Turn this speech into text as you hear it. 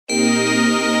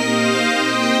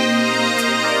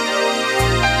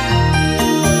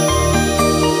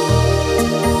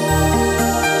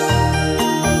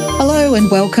Hello and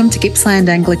welcome to Gippsland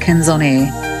Anglicans on Air.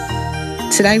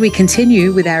 Today we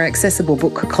continue with our accessible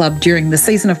book club during the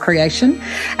season of creation,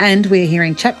 and we're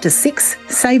hearing Chapter 6,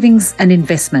 Savings and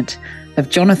Investment, of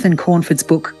Jonathan Cornford's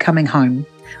book Coming Home,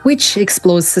 which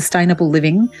explores sustainable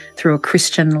living through a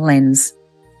Christian lens.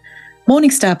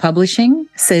 Morningstar Publishing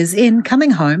says in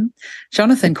Coming Home,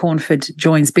 Jonathan Cornford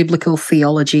joins biblical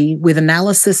theology with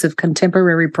analysis of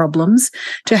contemporary problems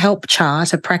to help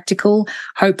chart a practical,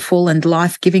 hopeful and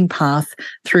life-giving path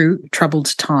through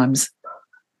troubled times.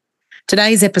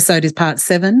 Today's episode is part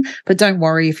 7, but don't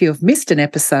worry if you have missed an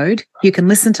episode. You can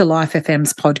listen to Life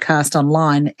FM's podcast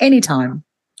online anytime.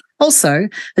 Also,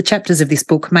 the chapters of this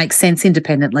book make sense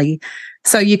independently,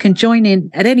 so you can join in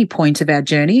at any point of our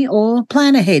journey or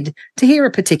plan ahead to hear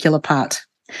a particular part.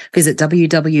 Visit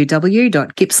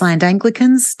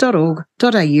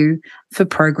www.gippslandanglicans.org.au for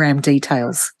program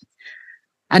details.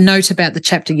 A note about the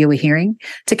chapter you were hearing: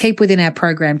 to keep within our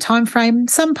program timeframe,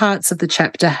 some parts of the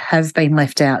chapter have been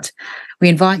left out. We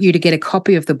invite you to get a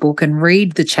copy of the book and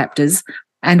read the chapters,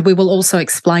 and we will also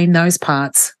explain those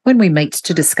parts when we meet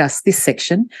to discuss this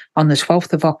section on the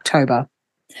 12th of October.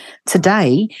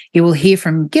 Today, you will hear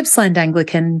from Gippsland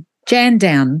Anglican Jan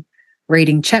Down,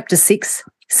 reading Chapter 6,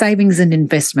 Savings and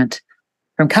Investment,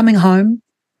 from Coming Home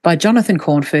by Jonathan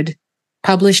Cornford,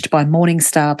 published by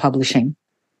Morningstar Publishing.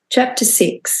 Chapter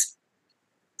 6,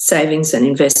 Savings and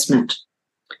Investment.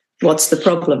 What's the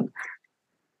problem?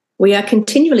 We are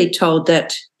continually told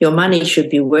that your money should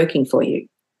be working for you.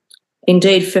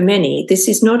 Indeed, for many, this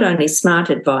is not only smart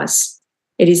advice,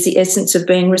 it is the essence of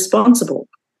being responsible.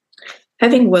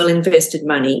 Having well invested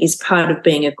money is part of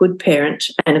being a good parent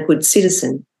and a good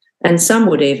citizen, and some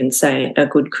would even say a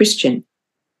good Christian.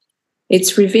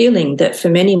 It's revealing that for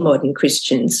many modern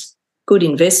Christians, good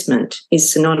investment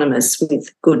is synonymous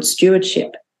with good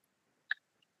stewardship.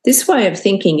 This way of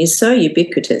thinking is so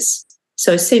ubiquitous,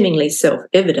 so seemingly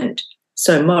self-evident,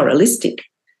 so moralistic,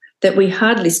 that we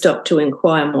hardly stop to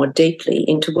inquire more deeply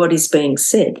into what is being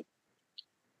said.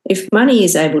 If money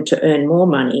is able to earn more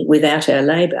money without our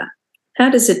labour, how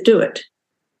does it do it?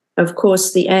 Of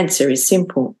course, the answer is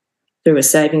simple: through a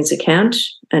savings account,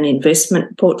 an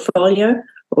investment portfolio,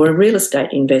 or a real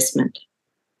estate investment.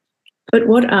 But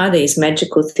what are these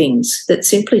magical things that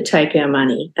simply take our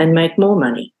money and make more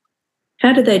money?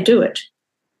 How do they do it?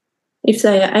 If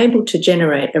they are able to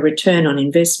generate a return on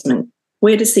investment,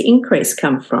 where does the increase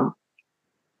come from?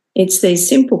 It's these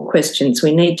simple questions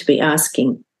we need to be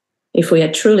asking if we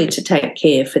are truly to take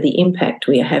care for the impact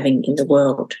we are having in the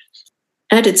world.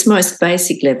 At its most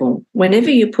basic level, whenever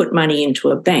you put money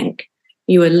into a bank,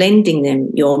 you are lending them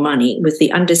your money with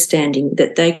the understanding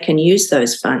that they can use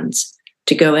those funds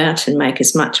to go out and make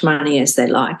as much money as they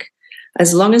like,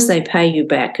 as long as they pay you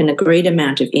back an agreed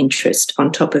amount of interest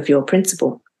on top of your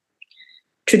principal.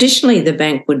 Traditionally, the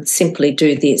bank would simply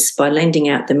do this by lending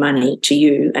out the money to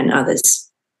you and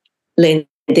others, lend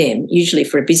them, usually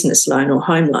for a business loan or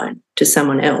home loan, to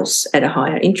someone else at a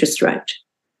higher interest rate.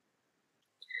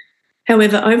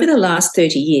 However, over the last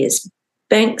 30 years,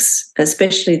 banks,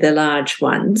 especially the large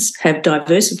ones, have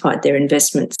diversified their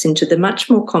investments into the much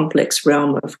more complex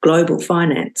realm of global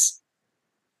finance.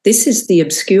 This is the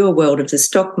obscure world of the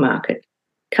stock market,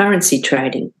 currency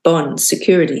trading, bonds,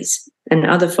 securities, and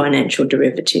other financial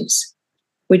derivatives,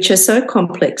 which are so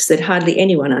complex that hardly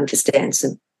anyone understands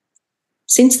them.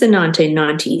 Since the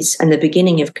 1990s and the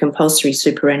beginning of compulsory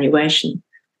superannuation,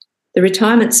 the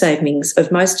retirement savings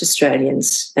of most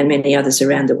Australians and many others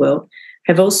around the world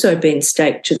have also been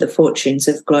staked to the fortunes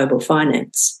of global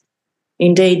finance.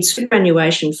 Indeed,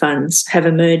 superannuation funds have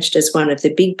emerged as one of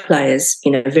the big players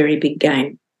in a very big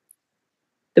game.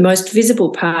 The most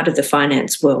visible part of the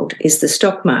finance world is the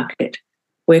stock market,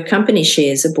 where company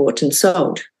shares are bought and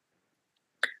sold.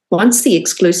 Once the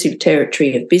exclusive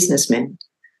territory of businessmen,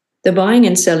 the buying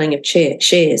and selling of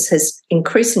shares has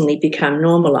increasingly become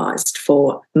normalised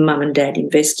for mum and dad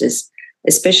investors,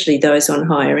 especially those on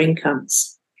higher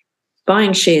incomes.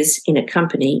 Buying shares in a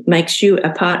company makes you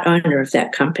a part owner of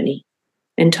that company,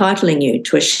 entitling you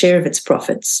to a share of its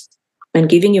profits and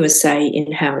giving you a say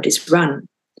in how it is run.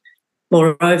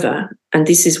 Moreover, and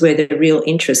this is where the real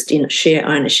interest in share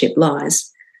ownership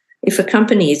lies, if a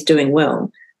company is doing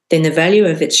well, then the value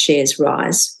of its shares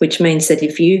rise, which means that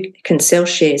if you can sell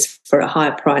shares for a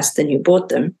higher price than you bought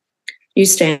them, you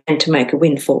stand to make a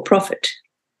windfall profit.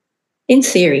 In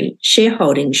theory,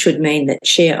 shareholding should mean that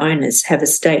share owners have a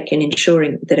stake in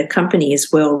ensuring that a company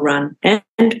is well run and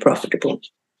profitable.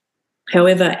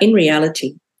 However, in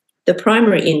reality, the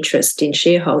primary interest in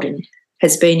shareholding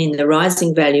has been in the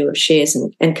rising value of shares,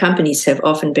 and companies have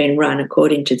often been run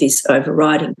according to this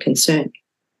overriding concern.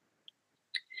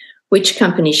 Which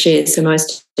company shares are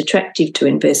most attractive to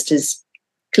investors?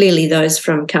 Clearly those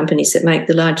from companies that make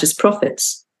the largest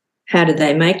profits. How do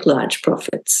they make large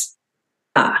profits?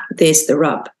 There's the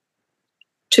rub.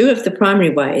 Two of the primary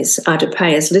ways are to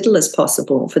pay as little as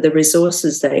possible for the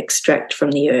resources they extract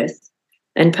from the earth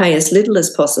and pay as little as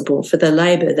possible for the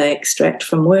labour they extract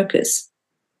from workers.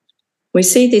 We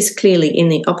see this clearly in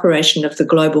the operation of the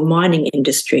global mining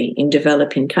industry in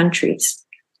developing countries,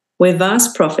 where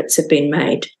vast profits have been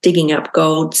made digging up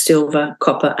gold, silver,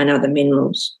 copper and other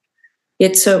minerals.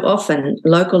 Yet so often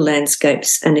local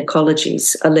landscapes and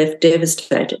ecologies are left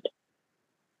devastated.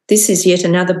 This is yet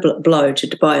another blow to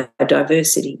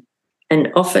biodiversity and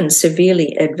often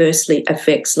severely adversely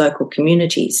affects local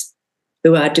communities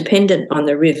who are dependent on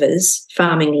the rivers,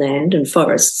 farming land and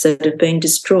forests that have been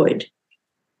destroyed.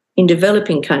 In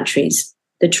developing countries,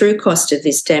 the true cost of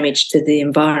this damage to the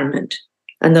environment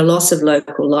and the loss of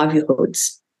local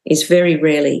livelihoods is very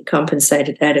rarely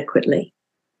compensated adequately.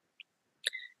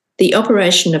 The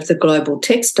operation of the global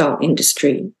textile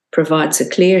industry provides a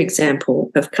clear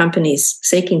example of companies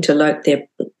seeking to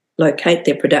locate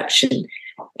their production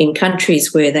in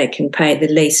countries where they can pay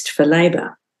the least for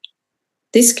labour.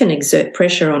 This can exert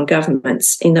pressure on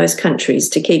governments in those countries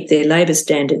to keep their labour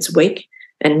standards weak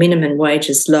and minimum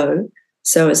wages low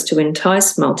so as to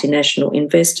entice multinational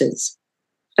investors.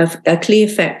 A clear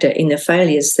factor in the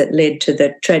failures that led to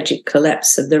the tragic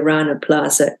collapse of the Rana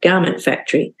Plaza garment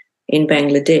factory in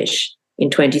Bangladesh in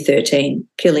 2013,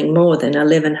 killing more than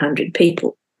 1,100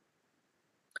 people.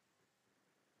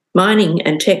 Mining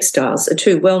and textiles are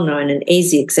two well-known and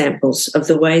easy examples of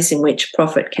the ways in which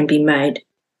profit can be made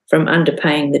from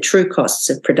underpaying the true costs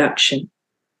of production.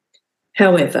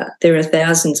 However, there are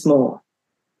thousands more.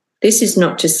 This is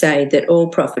not to say that all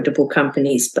profitable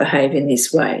companies behave in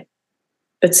this way,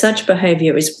 but such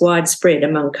behaviour is widespread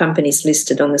among companies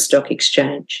listed on the stock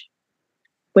exchange.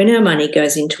 When our money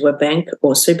goes into a bank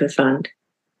or super fund,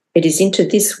 it is into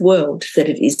this world that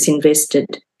it is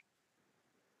invested.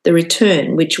 The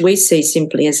return, which we see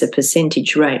simply as a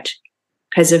percentage rate,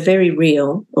 has a very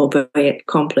real, albeit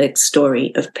complex,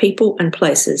 story of people and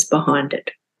places behind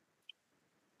it.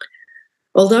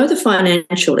 Although the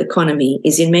financial economy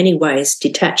is in many ways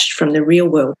detached from the real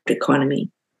world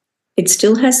economy, it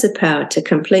still has the power to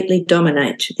completely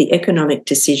dominate the economic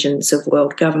decisions of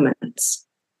world governments.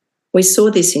 We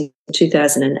saw this in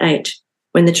 2008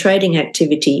 when the trading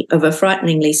activity of a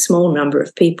frighteningly small number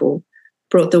of people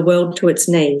brought the world to its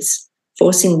knees,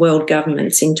 forcing world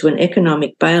governments into an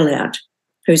economic bailout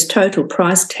whose total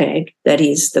price tag, that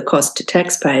is, the cost to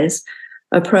taxpayers,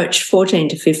 approached 14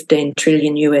 to 15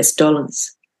 trillion US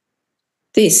dollars.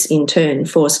 This, in turn,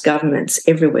 forced governments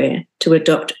everywhere to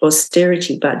adopt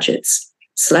austerity budgets,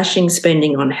 slashing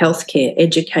spending on healthcare,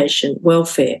 education,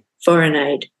 welfare, foreign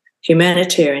aid,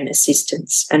 humanitarian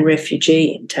assistance, and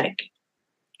refugee intake.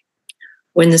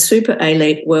 When the super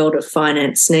elite world of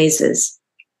finance sneezes,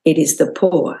 it is the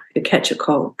poor who catch a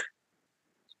cold.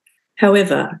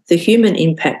 However, the human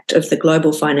impact of the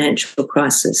global financial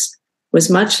crisis was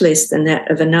much less than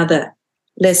that of another,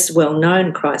 less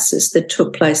well-known crisis that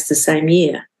took place the same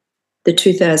year, the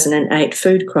 2008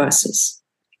 food crisis.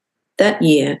 That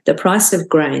year, the price of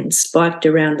grain spiked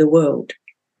around the world,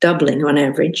 doubling on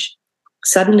average,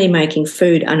 suddenly making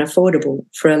food unaffordable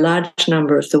for a large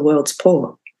number of the world's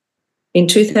poor. In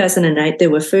 2008, there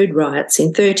were food riots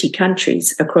in 30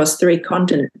 countries across 3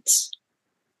 continents.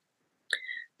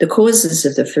 The causes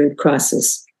of the food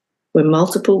crisis were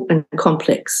multiple and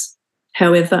complex.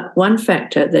 However, one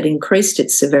factor that increased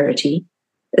its severity,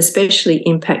 especially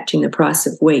impacting the price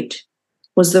of wheat,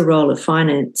 was the role of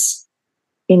finance.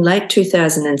 In late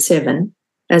 2007,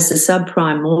 as the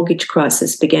subprime mortgage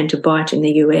crisis began to bite in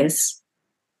the US,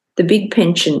 the big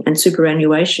pension and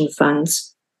superannuation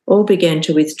funds all began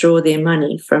to withdraw their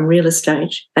money from real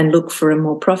estate and look for a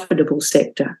more profitable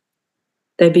sector.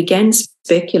 They began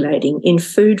speculating in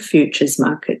food futures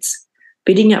markets,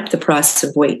 bidding up the price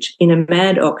of wheat in a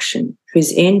mad auction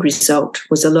whose end result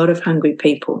was a lot of hungry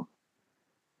people.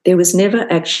 There was never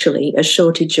actually a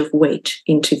shortage of wheat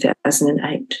in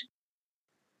 2008.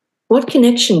 What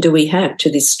connection do we have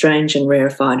to this strange and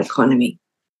rarefied economy?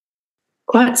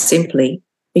 Quite simply,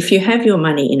 if you have your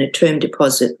money in a term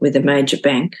deposit with a major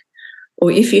bank,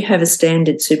 or if you have a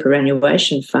standard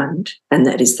superannuation fund, and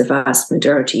that is the vast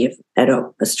majority of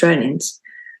adult Australians,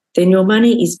 then your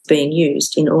money is being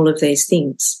used in all of these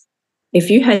things. If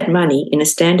you had money in a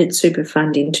standard super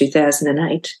fund in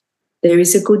 2008, there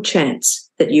is a good chance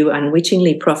that you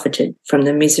unwittingly profited from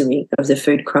the misery of the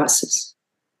food crisis.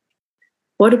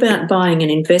 What about buying an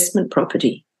investment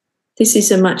property? This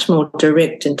is a much more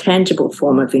direct and tangible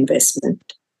form of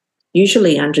investment.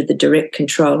 usually under the direct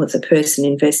control of the person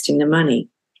investing the money.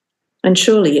 And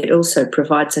surely it also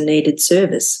provides a needed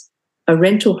service, a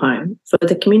rental home for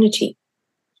the community.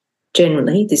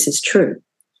 Generally, this is true.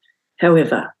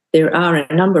 However, there are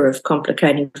a number of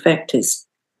complicating factors,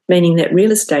 meaning that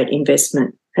real estate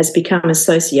investment has become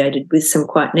associated with some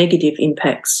quite negative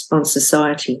impacts on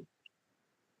society.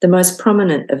 The most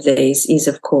prominent of these is,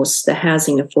 of course, the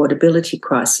housing affordability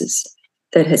crisis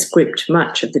that has gripped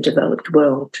much of the developed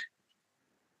world.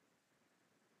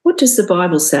 What does the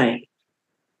Bible say?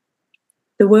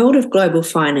 The world of global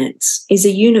finance is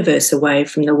a universe away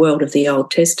from the world of the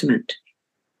Old Testament.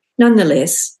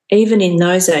 Nonetheless, even in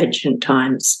those ancient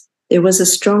times, there was a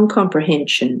strong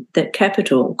comprehension that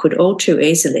capital could all too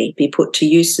easily be put to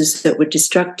uses that were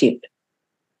destructive.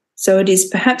 So it is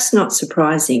perhaps not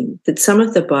surprising that some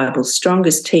of the Bible's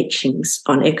strongest teachings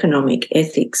on economic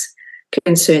ethics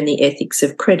concern the ethics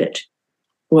of credit,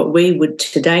 what we would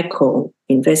today call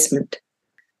investment.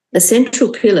 A central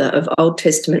pillar of Old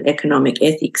Testament economic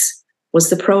ethics was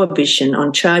the prohibition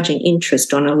on charging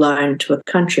interest on a loan to a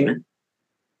countryman.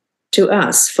 To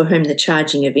us, for whom the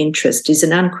charging of interest is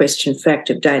an unquestioned fact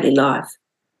of daily life,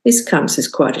 this comes as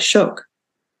quite a shock.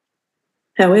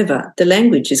 However, the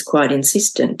language is quite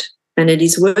insistent, and it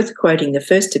is worth quoting the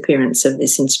first appearance of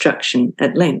this instruction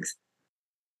at length.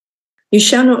 You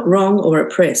shall not wrong or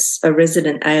oppress a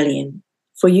resident alien,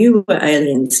 for you were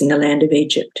aliens in the land of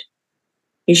Egypt.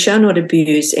 You shall not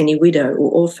abuse any widow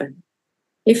or orphan.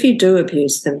 If you do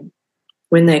abuse them,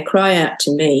 when they cry out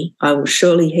to me, I will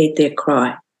surely heed their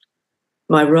cry.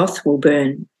 My wrath will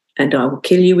burn, and I will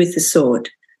kill you with the sword,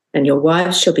 and your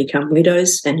wives shall become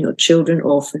widows and your children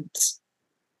orphans.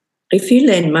 If you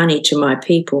lend money to my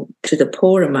people, to the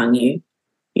poor among you,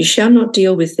 you shall not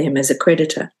deal with them as a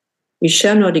creditor. You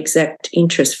shall not exact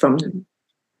interest from them.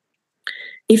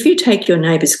 If you take your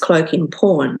neighbour's cloak in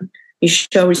pawn, you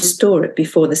shall restore it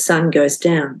before the sun goes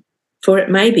down, for it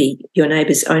may be your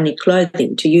neighbour's only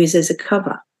clothing to use as a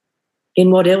cover.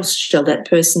 In what else shall that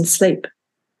person sleep?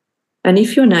 And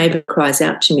if your neighbour cries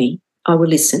out to me, I will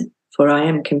listen, for I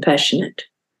am compassionate.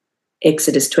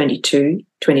 Exodus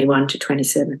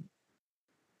 22:21-27.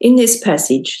 In this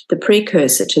passage, the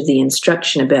precursor to the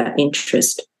instruction about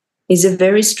interest is a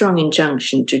very strong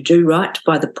injunction to do right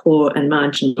by the poor and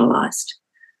marginalised,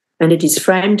 and it is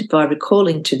framed by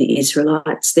recalling to the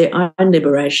Israelites their own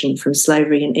liberation from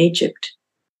slavery in Egypt.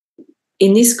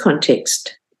 In this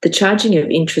context, the charging of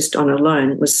interest on a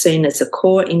loan was seen as a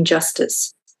core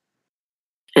injustice,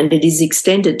 and it is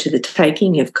extended to the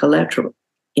taking of collateral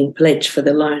in pledge for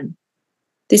the loan.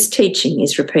 This teaching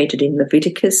is repeated in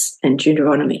Leviticus and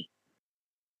Deuteronomy.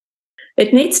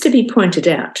 It needs to be pointed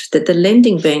out that the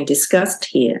lending being discussed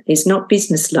here is not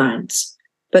business loans,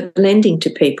 but lending to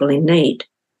people in need,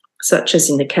 such as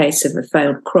in the case of a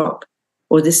failed crop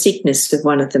or the sickness of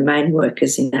one of the main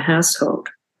workers in the household.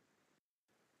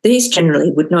 These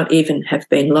generally would not even have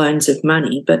been loans of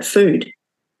money, but food,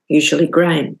 usually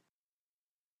grain.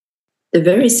 The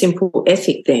very simple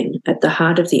ethic, then, at the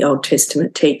heart of the Old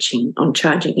Testament teaching on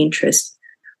charging interest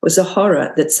was a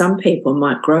horror that some people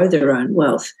might grow their own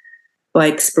wealth by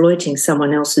exploiting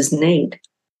someone else's need.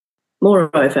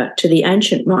 Moreover, to the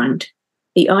ancient mind,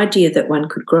 the idea that one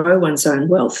could grow one's own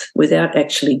wealth without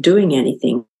actually doing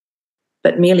anything,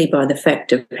 but merely by the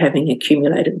fact of having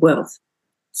accumulated wealth,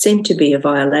 seemed to be a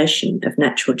violation of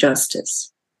natural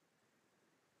justice.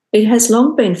 It has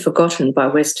long been forgotten by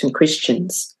Western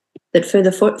Christians that for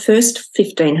the first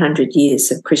 1,500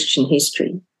 years of Christian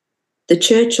history, the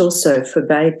Church also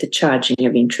forbade the charging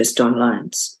of interest on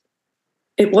loans.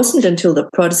 It wasn't until the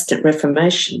Protestant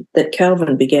Reformation that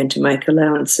Calvin began to make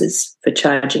allowances for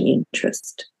charging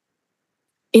interest.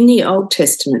 In the Old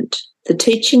Testament, the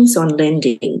teachings on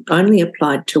lending only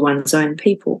applied to one's own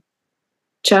people.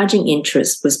 Charging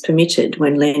interest was permitted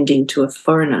when lending to a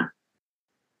foreigner.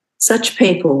 Such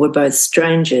people were both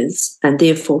strangers and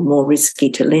therefore more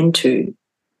risky to lend to,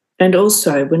 and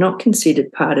also were not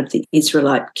considered part of the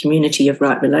Israelite community of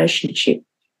right relationship.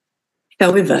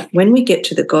 However, when we get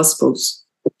to the Gospels,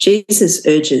 Jesus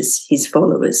urges his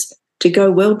followers to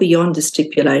go well beyond the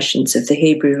stipulations of the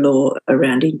Hebrew law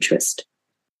around interest.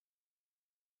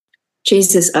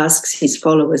 Jesus asks his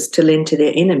followers to lend to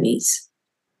their enemies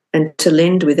and to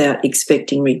lend without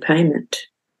expecting repayment.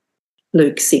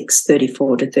 Luke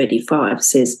 6:34-35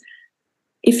 says,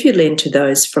 "If you lend to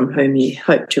those from whom you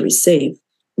hope to receive,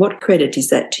 what credit is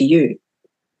that to you?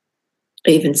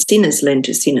 Even sinners lend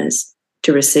to sinners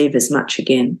to receive as much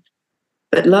again.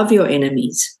 But love your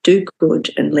enemies, do good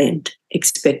and lend,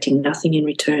 expecting nothing in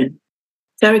return."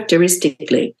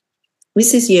 Characteristically,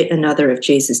 this is yet another of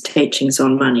Jesus' teachings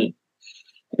on money.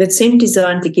 that seem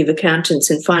designed to give accountants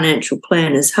and financial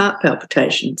planners heart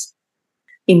palpitations.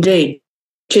 Indeed,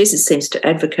 Jesus seems to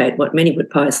advocate what many would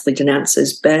piously denounce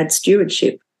as bad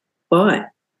stewardship. Why?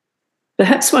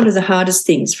 Perhaps one of the hardest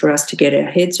things for us to get our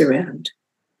heads around,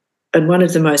 and one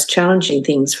of the most challenging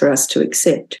things for us to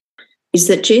accept, is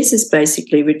that Jesus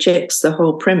basically rejects the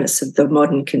whole premise of the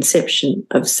modern conception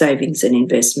of savings and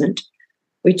investment,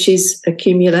 which is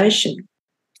accumulation.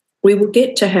 We will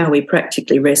get to how we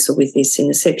practically wrestle with this in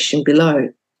the section below,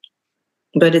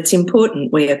 but it's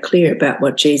important we are clear about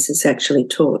what Jesus actually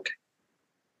taught.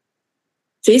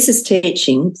 Jesus'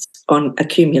 teachings on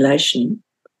accumulation,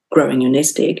 growing your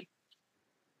nest egg,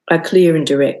 are clear and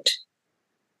direct.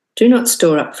 Do not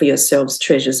store up for yourselves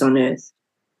treasures on earth,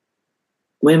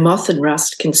 where moth and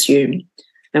rust consume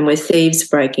and where thieves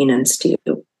break in and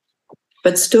steal.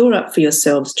 But store up for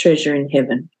yourselves treasure in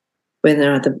heaven, where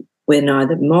neither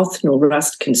moth nor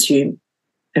rust consume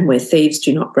and where thieves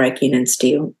do not break in and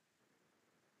steal.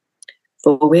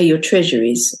 For where your treasure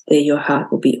is, there your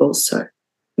heart will be also.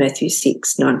 Matthew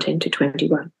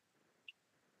 6:19-21.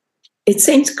 It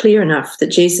seems clear enough that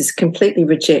Jesus completely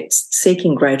rejects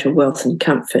seeking greater wealth and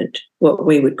comfort, what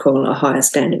we would call a higher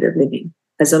standard of living,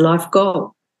 as a life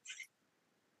goal.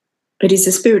 It is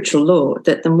a spiritual law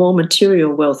that the more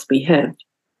material wealth we have,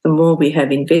 the more we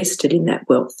have invested in that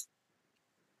wealth,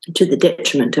 to the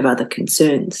detriment of other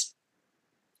concerns.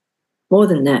 More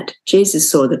than that, Jesus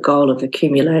saw the goal of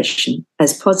accumulation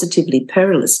as positively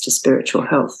perilous to spiritual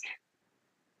health.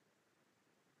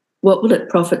 What will it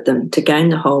profit them to gain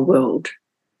the whole world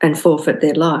and forfeit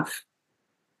their life?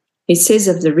 He says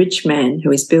of the rich man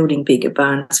who is building bigger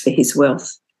barns for his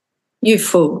wealth, "You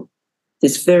fool,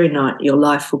 this very night your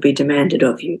life will be demanded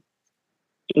of you."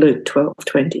 Luke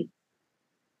 12:20.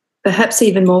 Perhaps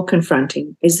even more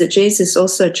confronting is that Jesus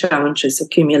also challenges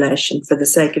accumulation for the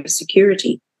sake of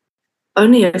security.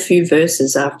 Only a few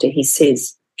verses after he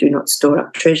says, "Do not store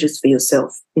up treasures for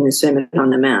yourself," in the Sermon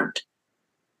on the Mount,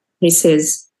 he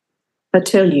says, "I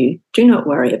tell you, do not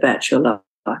worry about your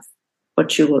life,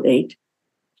 what you will eat,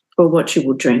 or what you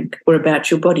will drink, or about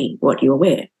your body, what you will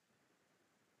wear.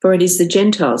 For it is the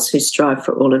Gentiles who strive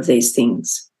for all of these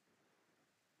things.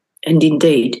 And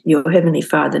indeed, your heavenly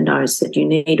Father knows that you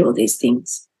need all these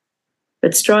things.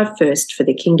 But strive first for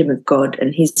the kingdom of God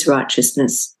and his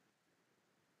righteousness,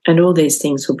 and all these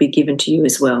things will be given to you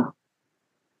as well.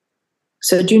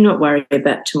 So do not worry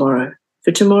about tomorrow,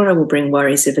 for tomorrow will bring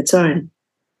worries of its own.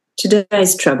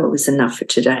 Today's trouble is enough for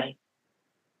today."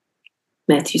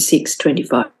 Matthew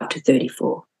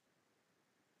 6:25-34.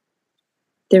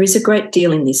 There is a great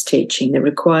deal in this teaching that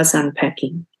requires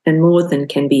unpacking, and more than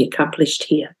can be accomplished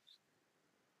here.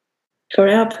 For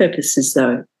our purposes,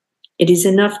 though, it is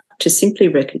enough to simply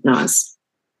recognise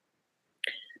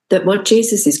that what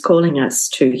Jesus is calling us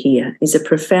to here is a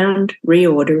profound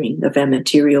reordering of our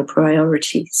material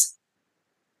priorities.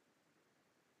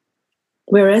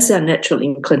 Whereas our natural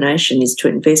inclination is to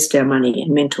invest our money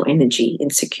and mental energy in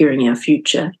securing our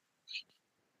future,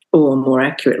 or more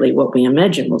accurately, what we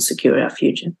imagine will secure our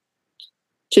future,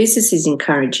 Jesus is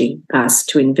encouraging us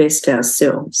to invest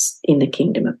ourselves in the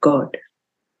kingdom of God.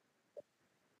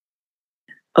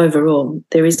 Overall,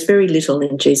 there is very little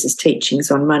in Jesus'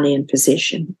 teachings on money and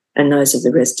possession, and those of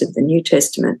the rest of the New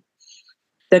Testament,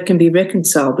 that can be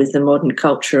reconciled with the modern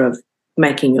culture of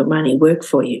making your money work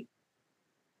for you.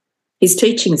 His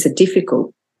teachings are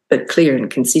difficult, but clear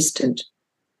and consistent.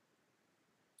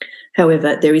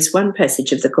 However, there is one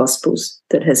passage of the Gospels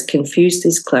that has confused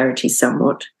this clarity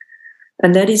somewhat,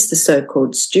 and that is the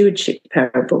so-called stewardship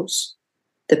parables,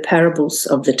 the parables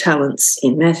of the talents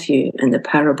in Matthew and the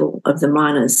parable of the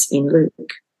minas in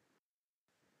Luke.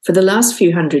 For the last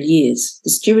few hundred years, the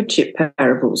stewardship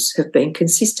parables have been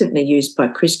consistently used by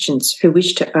Christians who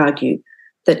wish to argue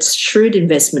that shrewd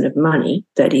investment of money,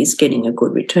 that is, getting a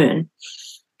good return,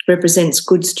 represents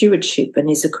good stewardship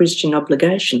and is a Christian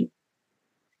obligation.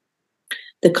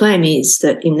 The claim is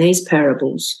that in these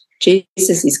parables,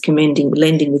 Jesus is commending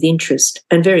lending with interest,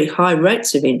 and very high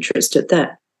rates of interest at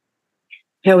that.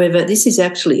 However, this is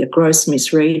actually a gross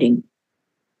misreading,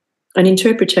 an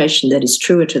interpretation that is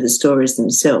truer to the stories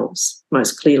themselves,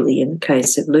 most clearly in the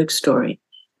case of Luke's story,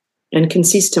 and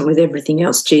consistent with everything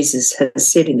else Jesus has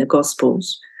said in the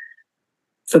Gospels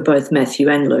for both Matthew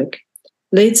and Luke,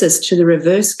 leads us to the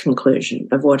reverse conclusion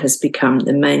of what has become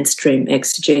the mainstream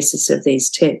exegesis of these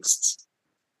texts.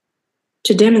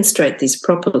 To demonstrate this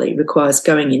properly requires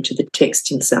going into the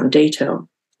text in some detail,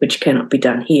 which cannot be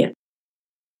done here.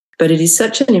 But it is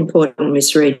such an important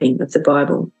misreading of the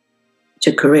Bible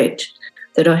to correct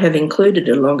that I have included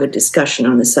a longer discussion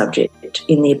on the subject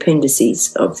in the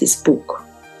appendices of this book.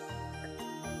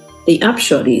 The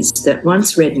upshot is that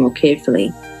once read more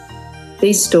carefully,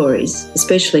 these stories,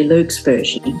 especially Luke's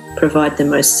version, provide the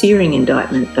most searing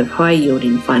indictment of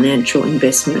high-yielding financial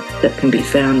investment that can be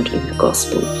found in the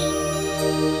Gospel.